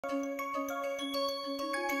Welcome.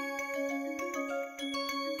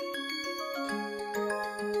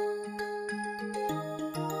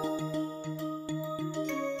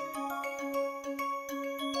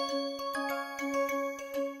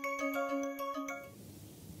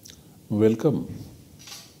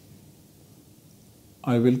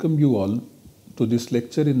 I welcome you all to this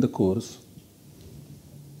lecture in the course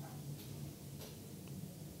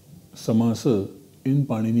Samāsa in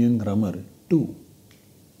Paninian Grammar 2.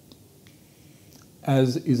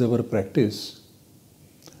 As is our practice,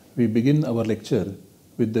 we begin our lecture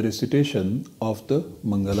with the recitation of the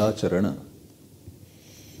Mangalacharana.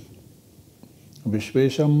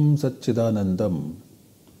 Vishvesham Satchidanandam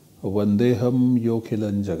Vandeham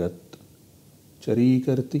Yokhilan Jagat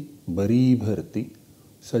Charikarti Baribharti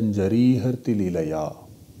Sanjariharti Lilaya.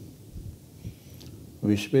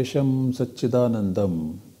 Vishvesham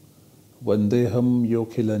Satchidanandam Vandeham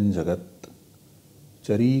Yokhilan Jagat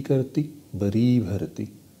Charikarti Baribharti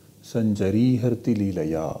Sanjariharti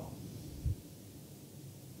Lilaya.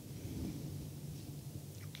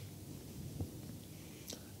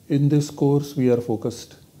 In this course, we are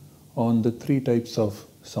focused on the three types of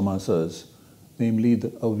samasas, namely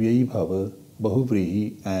the avyayībhāva,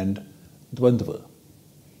 bahuvrihi and dvandva.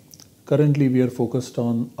 Currently, we are focused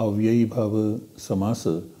on avyayībhāva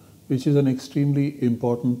samāsa, which is an extremely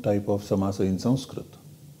important type of samāsa in Sanskrit.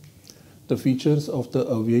 The features of the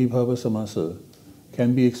avyayībhāva samāsa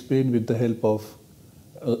can be explained with the help of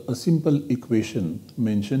a simple equation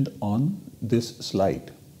mentioned on this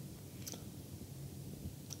slide,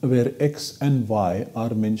 where x and y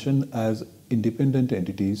are mentioned as independent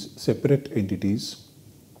entities, separate entities,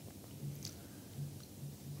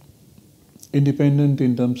 independent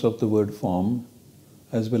in terms of the word form,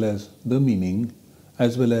 as well as the meaning,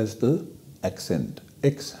 as well as the accent.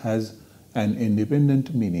 X has an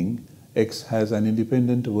independent meaning, X has an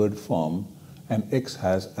independent word form, and X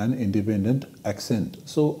has an independent accent.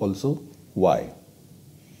 So also Y.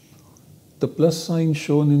 The plus sign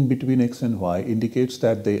shown in between X and Y indicates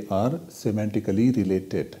that they are semantically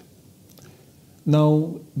related.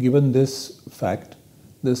 Now, given this fact,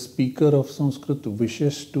 the speaker of Sanskrit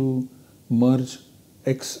wishes to merge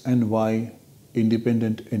X and Y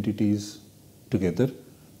independent entities together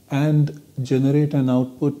and generate an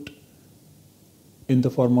output in the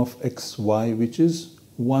form of XY, which is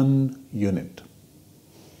one unit.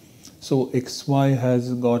 So XY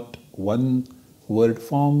has got one word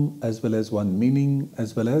form as well as one meaning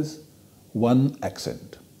as well as one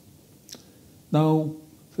accent. Now,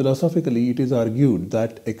 philosophically, it is argued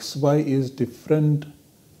that XY is different,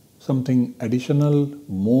 something additional,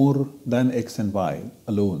 more than X and Y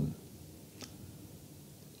alone.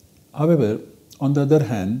 However, on the other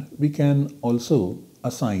hand, we can also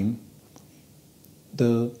assign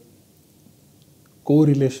the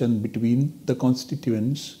correlation between the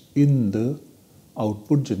constituents in the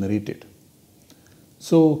output generated.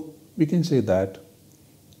 So we can say that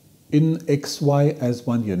in XY as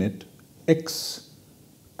one unit, X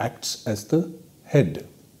acts as the head.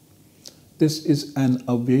 This is an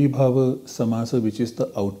avyayībhāva samāsa, which is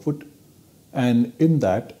the output, and in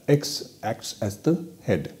that X acts as the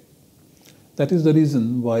head. That is the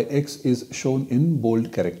reason why X is shown in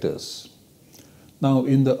bold characters. Now,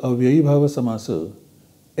 in the avyayībhāva samāsa,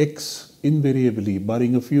 X invariably,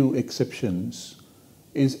 barring a few exceptions,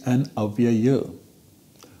 is an avyaya.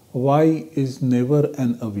 Y is never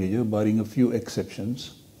an avyaya, barring a few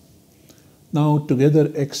exceptions. Now,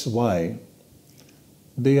 together X, Y,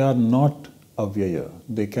 they are not avyaya.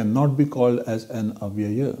 They cannot be called as an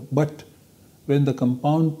avyaya. But when the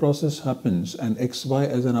compound process happens and XY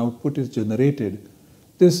as an output is generated,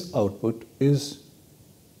 this output is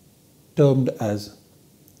termed as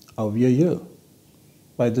avyaya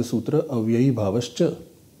by the sutra avyayībhāvascha.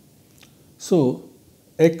 So,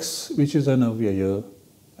 X, which is an avyaya,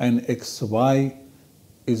 and XY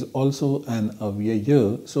is also an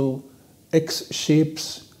avyaya. So, X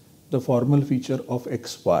shapes the formal feature of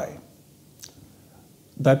XY.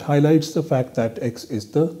 That highlights the fact that X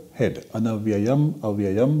is the head. Anavyayam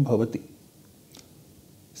avyayam bhavati.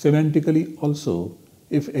 Semantically also,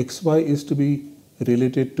 if XY is to be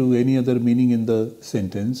related to any other meaning in the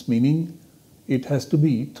sentence, meaning it has to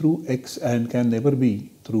be through X and can never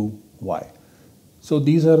be through Y. So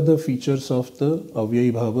these are the features of the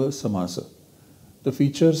avyayībhāva samāsa. The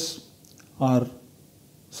features are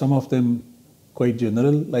some of them quite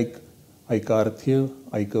general, like aikarthya,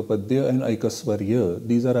 aikapadya and aikasvarya.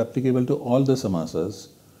 These are applicable to all the samasas.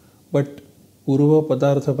 But purva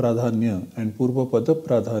padartha pradhanya and purva pada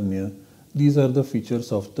pradhanya, these are the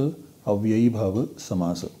features of the avyayībhāva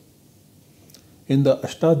samāsa. In the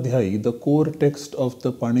Ashtadhyayi, the core text of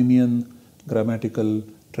the Paninian grammatical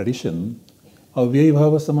tradition,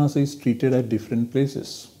 avyayībhāva samāsa is treated at different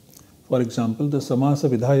places. For example, the samāsa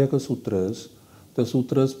vidhāyaka sutras, the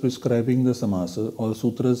sutras prescribing the samāsa or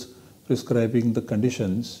sutras prescribing the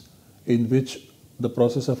conditions in which the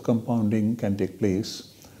process of compounding can take place.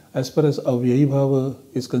 As far as avyayībhāva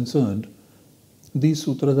is concerned, these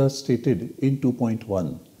sutras are stated in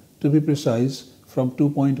 2.1. To be precise, from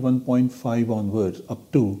 2.1.5 onwards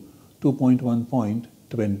up to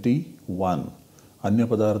 2.1.21. Anya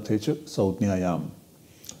padarthecha saudnyayam.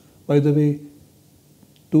 By the way,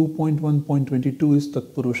 2.1.22 is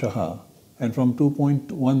Tatpurushaha, and from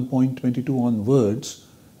 2.1.22 onwards,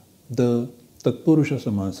 the Tatpurusha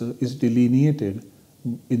samasa is delineated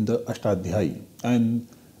in the Ashtadhyayi. And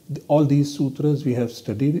all these sutras we have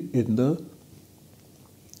studied in the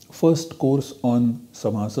first course on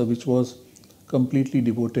samasa, which was completely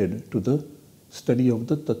devoted to the study of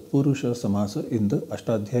the Tatpurusha samasa in the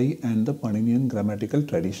Ashtadhyayi and the Paninian grammatical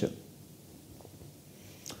tradition.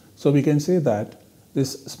 So we can say that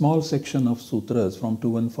this small section of sutras from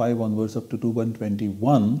 215 onwards up to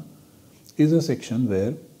 2121 is a section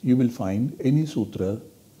where you will find any sutra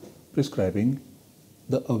prescribing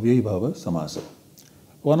the avyayībhāva samasa.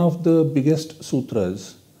 One of the biggest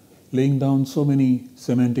sutras laying down so many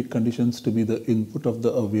semantic conditions to be the input of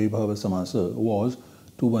the avyayībhāva samasa was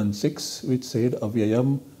 216, which said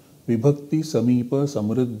avyayam vibhakti samipa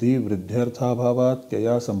samriddhi vridhyarthabhavat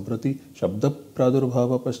kyaya samprati shabda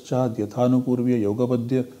pradurbhava paschad yathanupurvya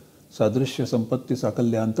yogabadya sadrishya sampatti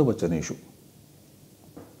sakalyanta vachaneshu.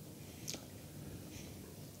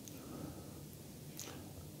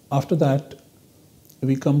 After that,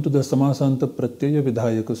 we come to the samāsāntapratyaya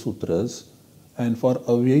vidhāyaka sutras, and for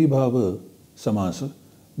avyayībhāva samasa,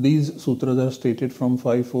 these sutras are stated from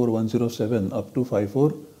 54107 up to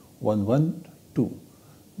 54112.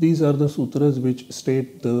 These are the sutras which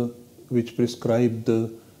prescribe the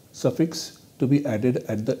suffix to be added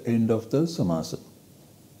at the end of the samasa.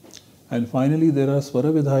 And finally, there are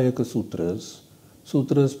svara-vidhāyaka sutras,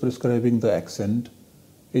 sutras prescribing the accent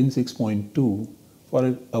in 6.2. For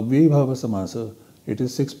avyayībhāva samasa, it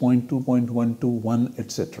is 6.2.121,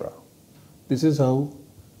 etc. This is how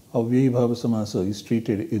avyayībhāva samasa is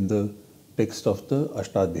treated in the text of the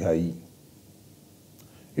Ashtadhyayi.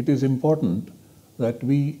 It is important that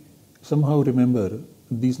we somehow remember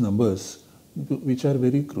these numbers, which are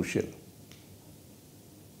very crucial.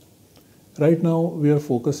 Right now we are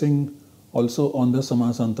focusing also on the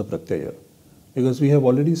samāsāntapratyaya, because we have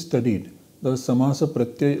already studied the samasa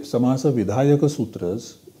vidhāyaka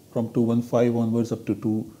sutras from 215 onwards up to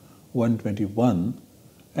 121,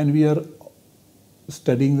 and we are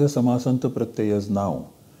studying the samāsāntapratyayas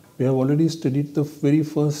now. We have already studied the very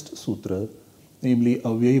first sutra, namely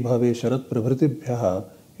avyayībhāve sharat pravritibhyaha,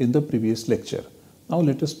 in the previous lecture. Now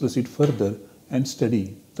let us proceed further and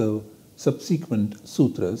study the subsequent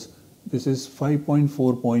sutras. This is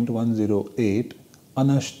 5.4.108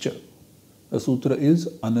 anascha. The sutra is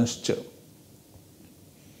anascha.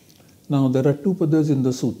 Now there are two padas in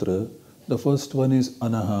the sutra. The first one is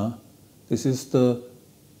anaha. This is the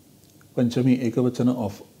Panchami ekavachana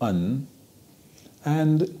of an,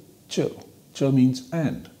 and cha. Cha means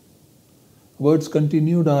and. Words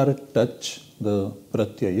continued are touch, the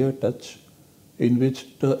pratyaya touch, in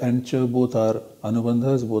which ta and cha both are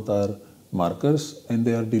anubandhas, both are markers, and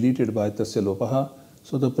they are deleted by tasya lopaha.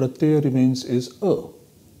 So the pratyaya remains is a.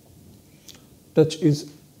 Touch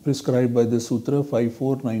is prescribed by the sutra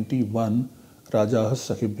 5491, Rajah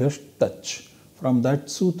Sakhibhyash touch. From that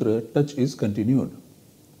sutra, touch is continued.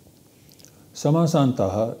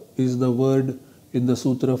 Samāsāntaha is the word in the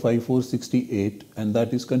sutra 5468, and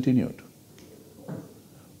that is continued.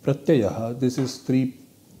 Pratyayaha, this is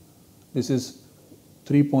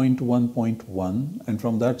 3.1.1, and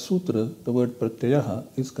from that sutra, the word pratyayaha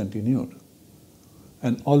is continued.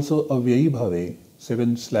 And also avyayībhāve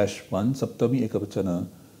 7/1 saptami ekavachana,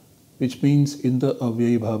 which means in the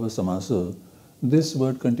avyayībhāva samasa, this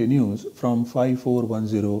word continues from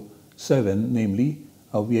 54107, namely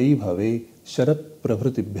avyayībhāve sharat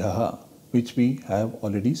pravritibhyaha, which we have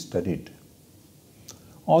already studied.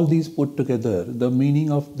 All these put together, the meaning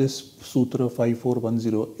of this sutra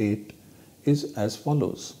 54108 is as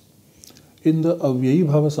follows. In the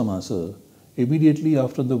avyayībhāva samasa, immediately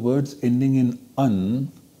after the words ending in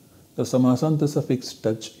an, the samāsanta suffix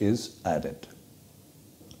touch is added.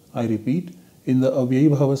 I repeat, in the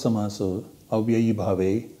avyayībhāva samasa,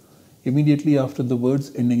 avyayībhāve, immediately after the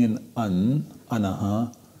words ending in an,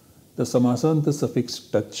 anaha, the samāsanta suffix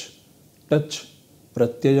touch,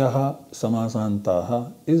 pratyayaha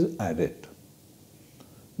samāsāntaha is added.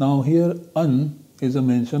 Now here an is a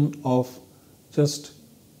mention of just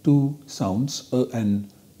two sounds, a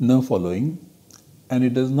and n following, and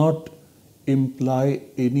it does not imply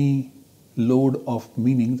any load of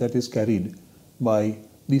meaning that is carried by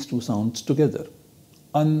these two sounds together.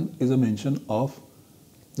 An is a mention of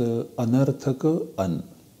the anarthaka an.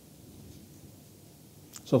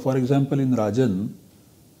 So for example, in Rajan,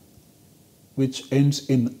 which ends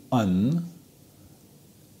in an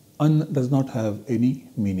does not have any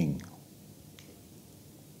meaning.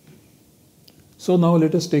 So now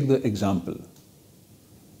let us take the example.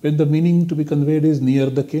 When the meaning to be conveyed is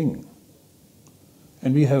near the king,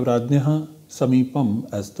 and we have Rajnyaha Samipam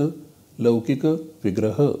as the Laukika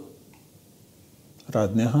Vigraha.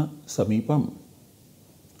 Rajnyaha Samipam.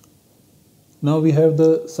 Now we have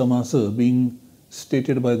the samāsa being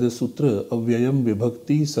stated by the sutra avyayam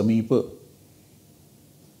vibhakti samipa.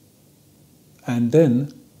 And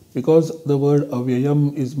then, because the word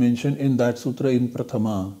avyayam is mentioned in that sutra in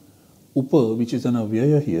Prathama, upa, which is an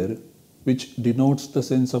avyaya here, which denotes the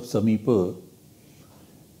sense of samipa,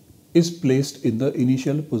 is placed in the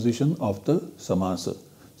initial position of the samāsa.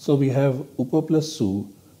 So we have upa plus su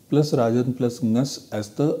plus rajan plus ngas as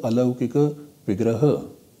the alaukika vigraha.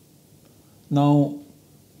 Now,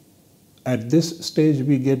 at this stage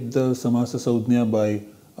we get the samāsa saudhnya by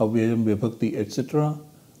avyayam vibhakti etc.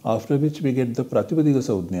 After which we get the pratipadika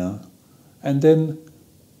saudhnya, and then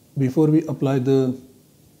before we apply the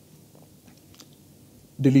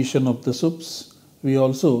deletion of the sups, we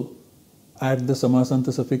also add the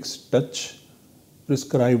samasanta suffix touch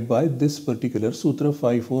prescribed by this particular sutra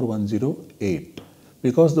 54108.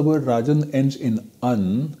 Because the word rajan ends in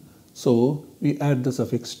an, so we add the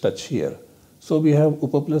suffix touch here. So we have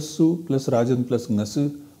upa plus su plus rajan plus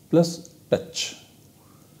ngasu plus touch.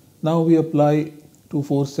 Now we apply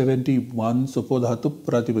 2471 supodhatu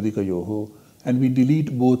pratipadika yoho, and we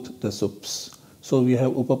delete both the sups. So we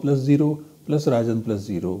have upa plus 0 plus rajan plus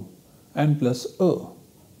 0 and plus a.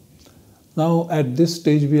 Now at this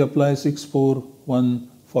stage we apply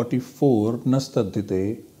 64144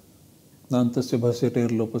 nastadhite nantasya bhasyater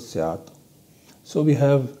lopasyat. So we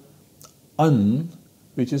have an,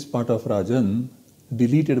 which is part of rajan,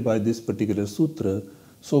 deleted by this particular sutra.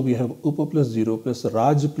 So we have upa plus 0 plus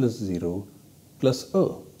raj plus 0 plus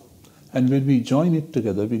a. And when we join it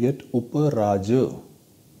together, we get uparaja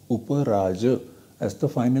as the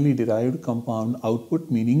finally derived compound output,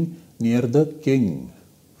 meaning near the king.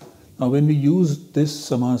 Now when we use this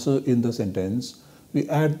samāsa in the sentence, we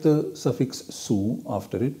add the suffix su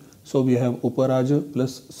after it. So we have uparaja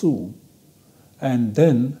plus su. And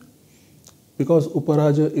then, because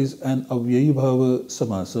uparaja is an avyayībhāva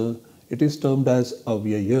samāsa, it is termed as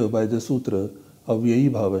avyaya by the sutra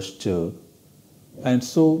avyayībhāvascha. And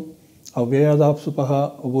so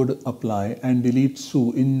avyayādāpsupaha would apply and delete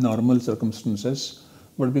su in normal circumstances.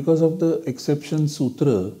 But because of the exception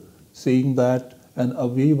sutra saying that an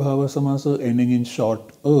avyayībhāva samāsa ending in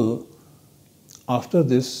short a, after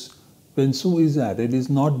this, when su is added, is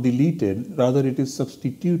not deleted, rather it is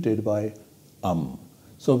substituted by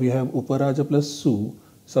So we have uparaja plus su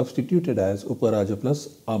substituted as uparaja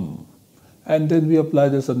plus and then we apply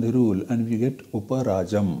the sandhi rule and we get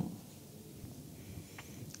uparajam.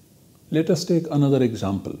 Let us take another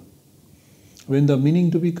example. When the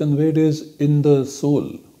meaning to be conveyed is in the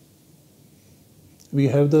soul, we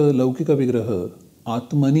have the laukika vigraha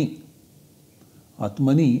atmani.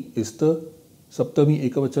 Atmani is the saptami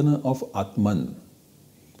ekavachana of atman.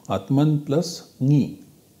 Atman plus ni.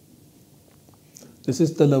 This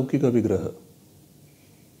is the laukika vigraha.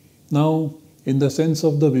 Now, in the sense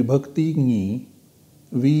of the vibhakti ni,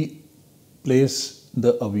 we place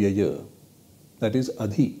the avyaya, that is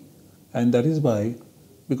adhi. And that is by,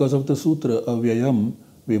 because of the sutra avyayam,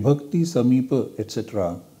 vibhakti, samipa,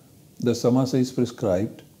 etc., the samāsa is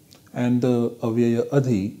prescribed, and the avyaya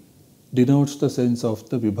adhi denotes the sense of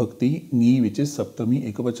the vibhakti ni, which is saptami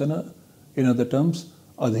ekavachana. In other terms,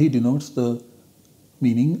 adhi denotes the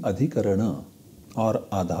meaning adhikarana or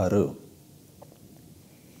adhara.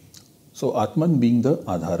 So atman being the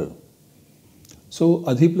adhara. So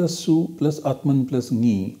adhi plus su plus atman plus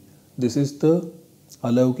ni, this is the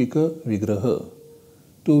alaukika vigraha,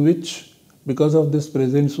 to which, because of this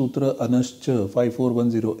present sutra anascha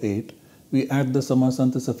 54108, we add the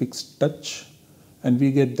samasanta suffix touch, and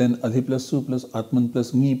we get then adhi plus su plus atman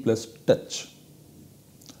plus ni plus touch.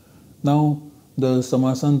 Now the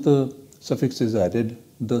samasanta suffix is added,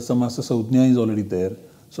 the samasa saudhnya is already there,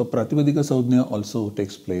 so pratipadika saudhnya also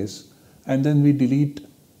takes place, and then we delete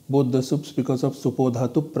both the sups because of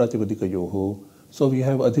supodhatu pratipadika yoho. So we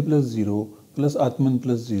have adhi plus 0 plus atman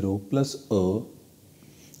plus 0 plus a,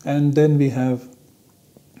 and then we have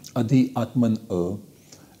adhi atman a,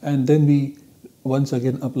 and then we once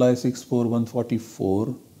again apply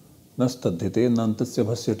 64144 nastadhyate nantasya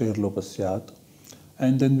bhasyate lopasyat,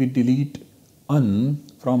 and then we delete an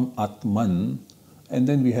from atman, and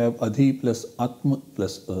then we have adhi plus atma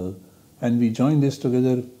plus a, and we join this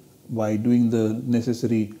together by doing the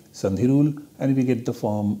necessary sandhi rule, and we get the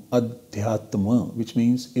form adhyatma, which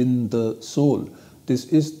means in the soul. This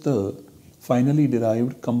is the finally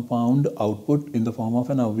derived compound output in the form of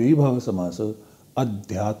an avyayībhāva samāsa,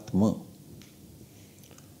 adhyatma.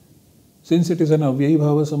 Since it is an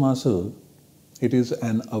avyayībhāva samāsa, it is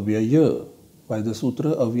an avyaya by the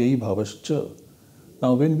sutra avyayībhāvascha.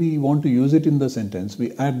 Now when we want to use it in the sentence,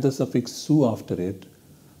 we add the suffix su after it,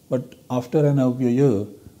 but after an avyaya,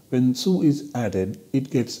 when su is added, it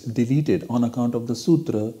gets deleted on account of the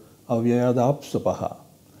sutra avyayādāpsapaha.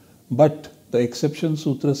 But the exception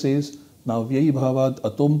sutra says navyayībhāvād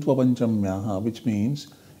atomtva panchamyaha, which means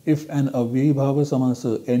if an avyayībhāva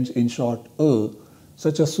samāsa ends in short a,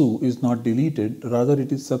 such a su is not deleted, rather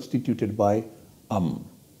it is substituted by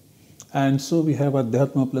And so we have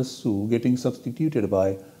adhyatma plus su getting substituted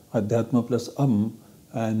by adhyatma plus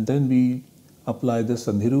and then we apply the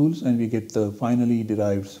sandhi rules and we get the finally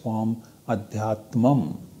derived form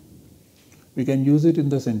adhyatmam. We can use it in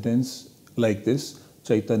the sentence like this: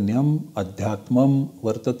 Chaitanyam adhyatmam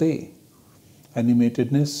vartate.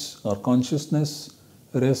 Animatedness or consciousness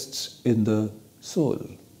rests in the soul.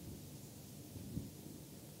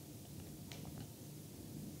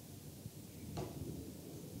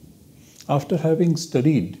 After having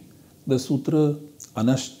studied the sutra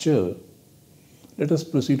Anascha, let us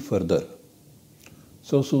proceed further.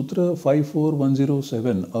 So Sutra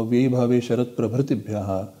 54107, avyayībhāve sharat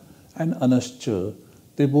prabhritibhyaha and Anascha,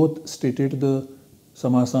 they both stated the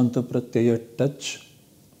samāsāntapratyaya touch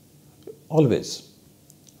always,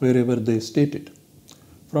 wherever they state it.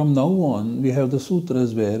 From now on, we have the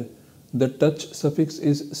sutras where the touch suffix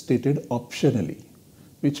is stated optionally,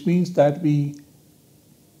 which means that we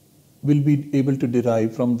will be able to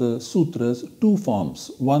derive from the sutras two forms,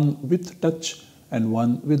 one with touch and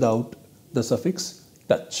one without the suffix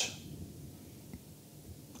touch.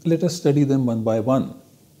 Let us study them one by one.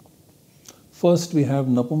 First, we have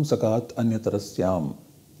napumsakat anyatarasyam.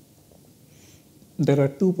 There are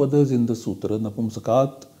two padas in the sutra,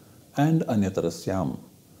 napumsakat and anyatarasyam.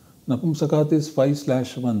 Napumsakat is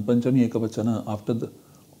 5/1 panchami ekavachana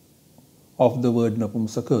of the word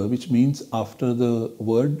napumsaka, which means after the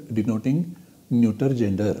word denoting neuter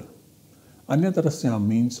gender. Anyatarasyam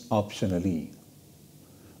means optionally.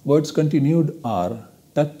 Words continued are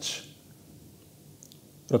touch,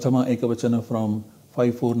 prathama ekavachana from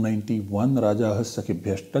 5491, rajahas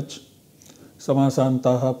sakhibhyas touch.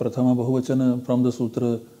 Samāsāntaha prathama bahuvachana from the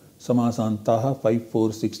sutra samāsāntaha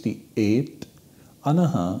 5468.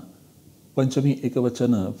 Anaha panchami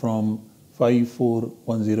ekavachana from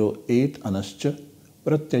 54108 anascha.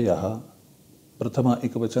 Pratyayaha prathama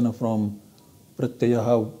ekavachana from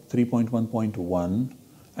pratyayaha 3.1.1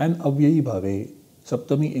 and avyayībhāve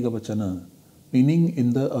saptami ekavachana, meaning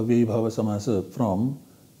in the avyayībhāva samāsa from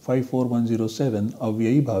 54107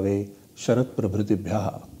 avyayībhāve sharat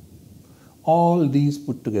prabhritibhyaha. All these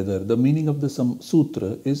put together, the meaning of the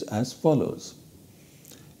sutra is as follows.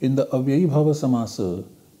 In the avyayībhāva samāsa,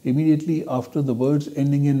 immediately after the words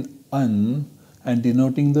ending in an and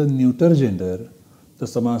denoting the neuter gender, the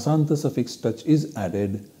samāsānta suffix touch is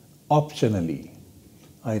added optionally.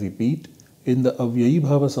 I repeat, in the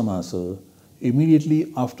avyayībhāva samāsa,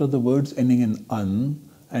 immediately after the words ending in an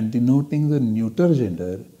and denoting the neuter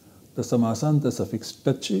gender, the samāsānta suffix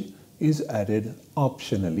touch is added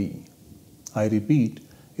optionally. I repeat,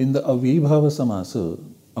 in the avyayībhāva samāsa,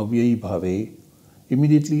 avyayībhāve,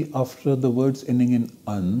 immediately after the words ending in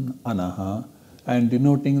an, anaha, and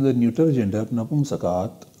denoting the neuter gender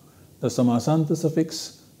napumsakat, the samāsānta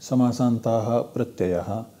suffix samāsāntaha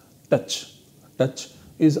pratyayaha touch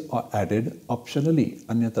is added optionally,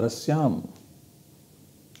 anyatarasyam.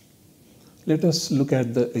 Let us look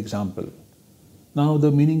at the example. Now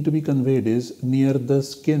the meaning to be conveyed is near the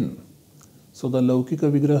skin. So the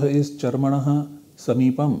laukika vigraha is charmanaha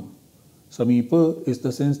samīpam. Samīpa is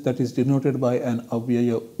the sense that is denoted by an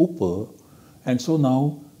avyaya upa, and so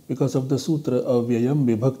now because of the sutra avyayam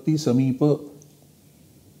vibhakti samīpa,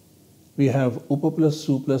 we have upa plus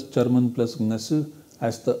su plus charman plus ngas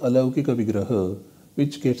as the alaukika vigraha,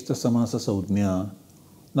 which gets the samāsa saudhnya.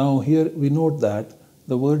 Now here we note that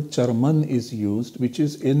the word charman is used, which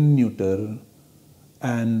is in neuter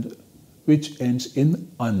and which ends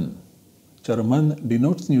in an. Charman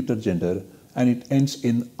denotes neuter gender and it ends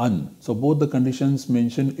in an. So both the conditions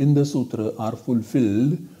mentioned in the sutra are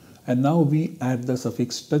fulfilled, and now we add the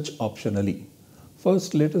suffix touch optionally.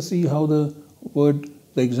 First, let us see how the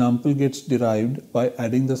example gets derived by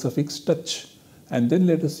adding the suffix touch, and then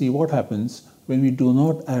let us see what happens when we do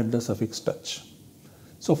not add the suffix touch.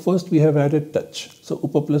 So first we have added touch. So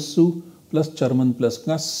upa plus su plus charman plus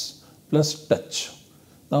ngas plus touch.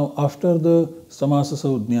 Now after the samāsa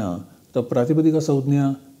saudhnya, the pratipadika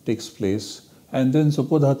saudhnya takes place, and then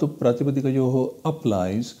supodhatu pratipadikayoho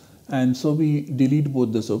applies, and so we delete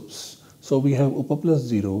both the sups. So we have upa plus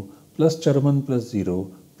 0 plus charman plus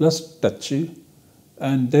 0 plus touch,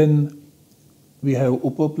 and then we have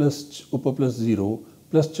upa plus 0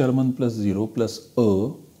 plus charman plus 0 plus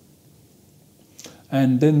a,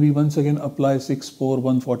 and then we once again apply 6, 4,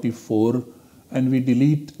 144, and we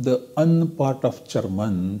delete the an part of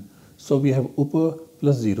charman. So we have upa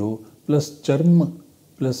plus 0 plus charm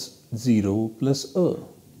plus 0 plus a.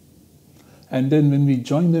 And then when we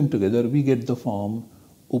join them together, we get the form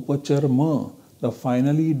upacharma, the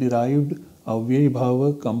finally derived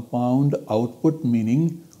avyayībhāva compound output,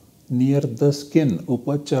 meaning near the skin,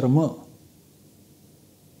 upacharma.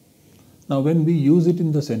 Now when we use it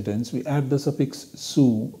in the sentence, we add the suffix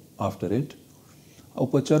su after it.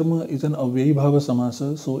 Upacharma is an avyayībhāva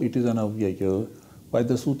samāsa, so it is an avyaya by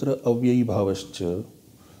the sutra avyayībhāvascha.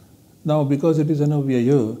 Now because it is an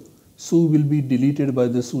avyaya, su will be deleted by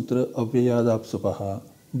the sutra avyayādāpsupaha,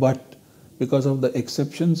 but because of the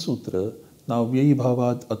exception sutra, now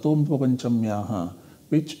avyayībhāvāt atom papanchamyaha,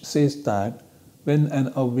 which says that when an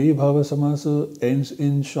avyayībhāva samāsa ends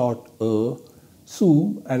in short a,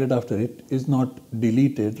 su added after it is not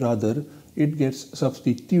deleted, rather it gets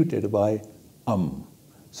substituted by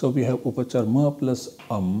So we have upacharma plus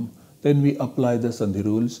then we apply the sandhi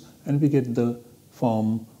rules and we get the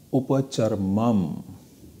form upacharmam.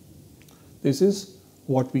 This is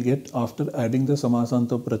what we get after adding the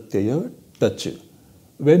samāsāntapratyaya touch.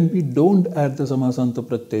 When we don't add the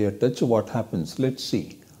samāsāntapratyaya touch, what happens? Let's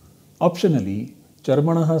see. Optionally,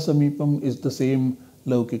 charmanaha samīpam is the same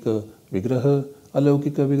laukika vigraha.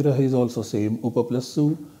 Alaukika vigraha is also same, upa plus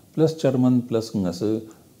su plus charman plus ngas.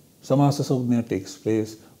 Samāsa saudhnya takes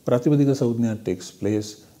place, pratipadika saudhnya takes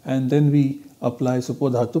place, and then we apply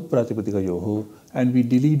supodhatu pratipadikayoho and we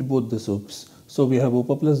delete both the sups. So we have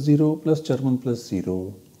upa plus 0 plus charman plus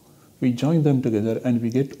 0. We join them together and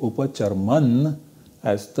we get upacharman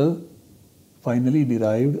as the finally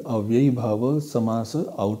derived avyayībhāva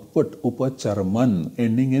samāsa output, upacharman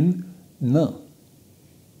ending in na.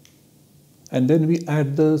 And then we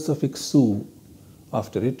add the suffix su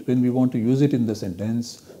after it when we want to use it in the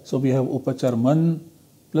sentence. So we have upacharman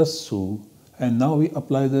plus su, and now we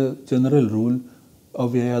apply the general rule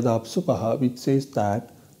of avyayādāpsupaha, which says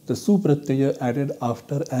that the su pratyaya added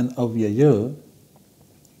after an avyaya,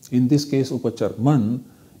 in this case upacharman,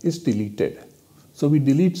 is deleted. So we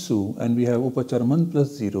delete su and we have upacharman plus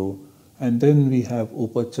 0, and then we have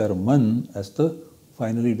upacharman as the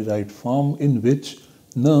finally derived form in which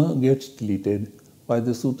na gets deleted by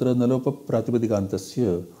the sutra nalopa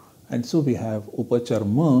pratipadikāntasya, and so we have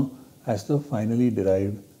upacharma as the finally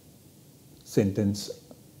derived sentence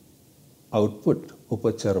output,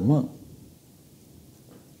 upacharma.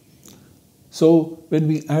 So when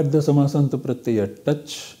we add the samāsāntapratyaya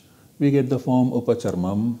touch, we get the form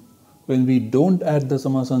upacharmam. When we don't add the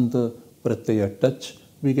samāsāntapratyaya touch,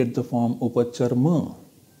 we get the form upacharma.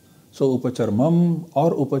 So upacharmam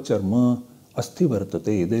or upacharma asthi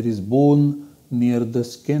vartate, there is bone near the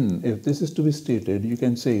skin. If this is to be stated, you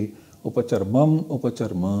can say upacharmam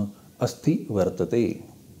upacharma asthi vartate.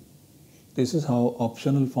 This is how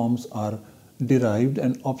optional forms are derived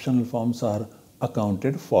and optional forms are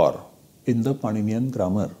accounted for in the Paninian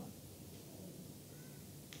grammar.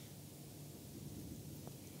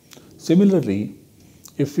 Similarly,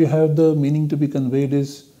 if you have the meaning to be conveyed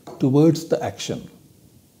is towards the action,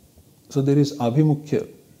 so there is abhimukhya.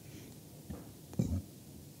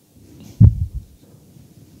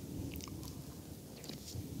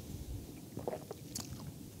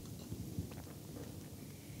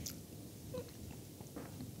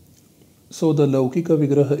 So the laukika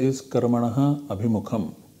vigraha is karmanaha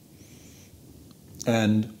abhimukham,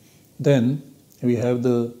 and then we have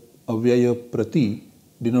the avyaya prati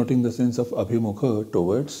denoting the sense of abhimukha,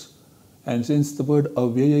 towards, and since the word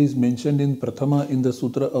avyaya is mentioned in prathama in the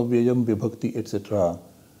sutra avyayam vibhakti etc.,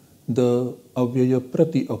 the avyaya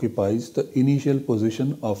prati occupies the initial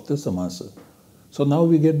position of the samasa. So now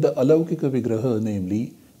we get the alaukika vigraha,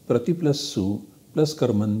 namely prati plus su plus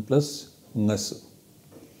karman plus ngas.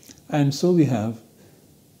 And so we have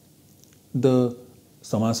the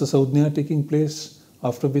samāsa saudhnya taking place,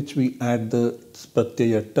 after which we add the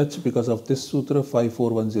pratyaya touch because of this sutra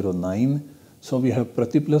 54109. So we have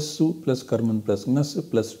prati plus su plus karman plus gnas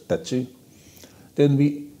plus tach. Then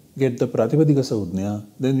we get the pratipadika saudhnya.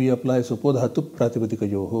 Then we apply supodhatu pratipadika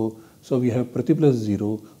yoho. So we have prati plus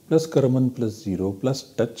 0 plus karman plus 0 plus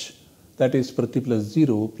tach. That is prati plus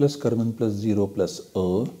 0 plus karman plus 0 plus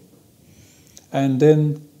a. And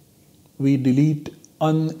then we delete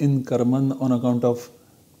an in karman on account of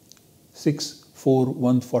 6, 4,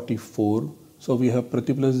 144. So we have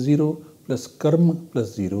prati plus 0 plus karma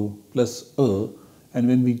plus 0 plus a. And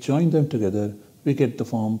when we join them together, we get the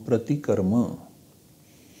form prati karma.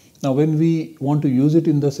 Now when we want to use it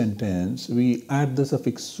in the sentence, we add the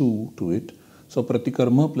suffix su to it. So prati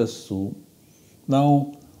karma plus su.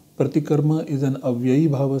 Now prati karma is an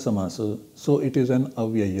avyayībhāva samāsa, so it is an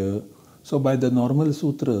avyaya. So by the normal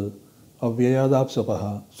sutra,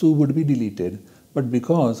 avyayādāpsapaha, su would be deleted. But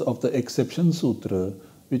because of the exception sutra,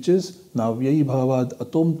 which is navyayībhāvad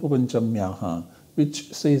atompapanchamyaha,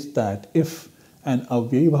 which says that if an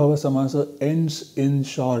avyayībhāva samāsa ends in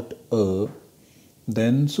short a,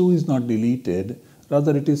 then su is not deleted,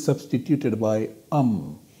 rather it is substituted by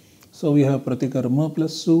So we have pratikarma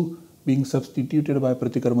plus su being substituted by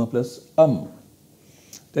pratikarma plus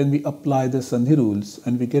Then we apply the sandhi rules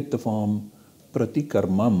and we get the form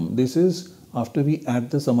pratikarmam. This is after we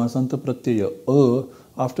add the samāsāntapratyaya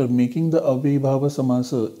after making the avyayībhāva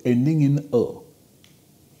samāsa ending in a.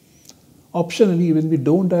 Optionally, when we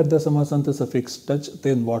don't add the samāsanta suffix touch,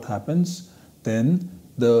 then what happens? Then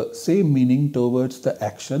the same meaning towards the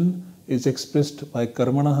action is expressed by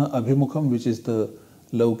karmanaha abhimukham, which is the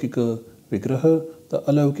laukika vigraha. The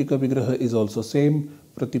alaukika vigraha is also same,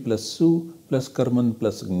 prati plus su plus karman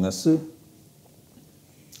plus gnas.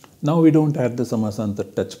 Now we don't add the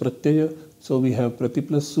samasanta touch pratyaya, so we have prati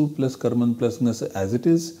plus su plus karman plus gnas as it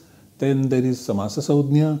is. Then there is samāsa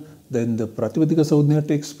saudhnya, then the pratipadika saudhnya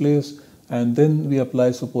takes place, and then we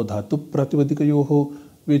apply supodhatu pratipadika yoho,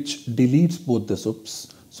 which deletes both the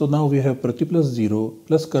sups. So now we have prati plus 0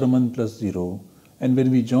 plus karman plus 0, and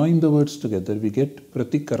when we join the words together, we get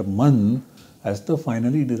pratikarman as the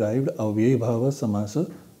finally derived avyayībhāva samāsa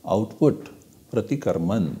output,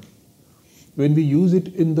 pratikarman. When we use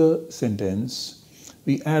it in the sentence,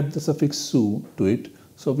 we add the suffix su to it,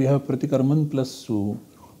 so we have pratikarman plus su.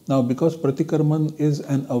 Now because pratikarman is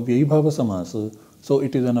an avyayībhāva samāsa, so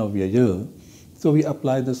it is an avyaya. So we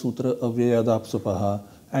apply the sutra avyayādāpsapaha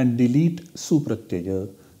and delete su pratyaya.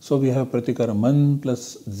 So we have pratikarman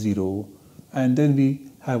plus 0, and then we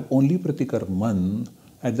have only pratikarman,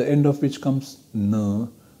 at the end of which comes na.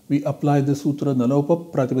 We apply the sutra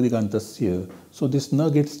nalopa pratipadikāntasya. So this na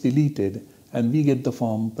gets deleted and we get the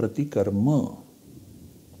form pratikarma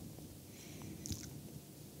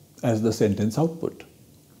as the sentence output.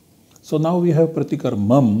 So now we have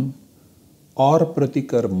pratikarmam or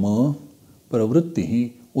pratikarma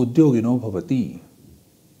pravrittihi udyogino bhavati.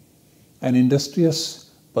 An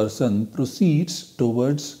industrious person proceeds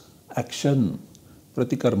towards action.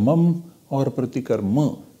 Pratikarmam or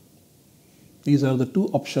pratikarma. These are the two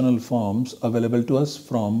optional forms available to us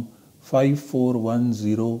from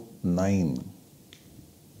 54109.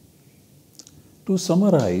 To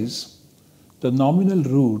summarize, the nominal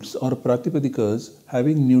roots or pratipadikas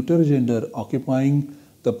having neuter gender occupying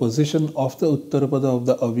the position of the uttarapada of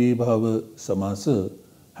the avyayībhāva samāsa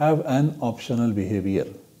have an optional behavior.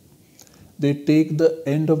 They take the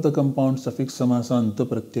end of the compound suffix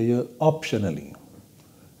samāsāntapratyaya optionally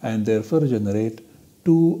and therefore generate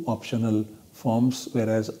two optional forms,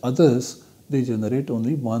 whereas others they generate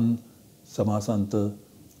only one samāsanta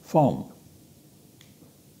form.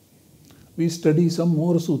 We study some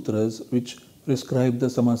more sutras which prescribe the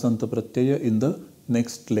samāsāntapratyaya in the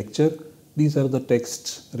next lecture. These are the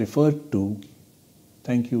texts referred to.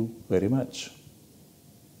 Thank you very much.